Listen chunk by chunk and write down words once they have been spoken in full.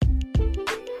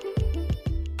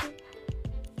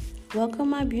Welcome,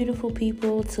 my beautiful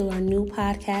people, to our new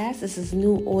podcast. This is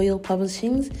New Oil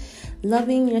Publishing's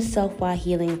Loving Yourself While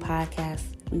Healing podcast.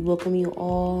 We welcome you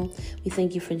all. We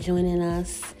thank you for joining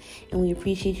us, and we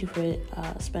appreciate you for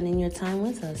spending your time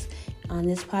with us. On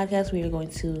this podcast, we are going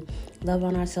to love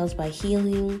on ourselves by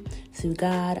healing through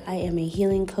God. I am a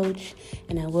healing coach,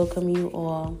 and I welcome you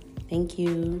all. Thank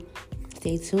you.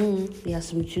 Stay tuned. We have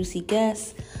some juicy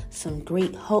guests, some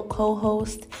great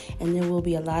co-hosts, and there will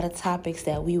be a lot of topics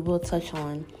that we will touch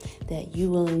on that you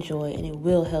will enjoy, and it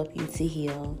will help you to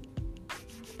heal.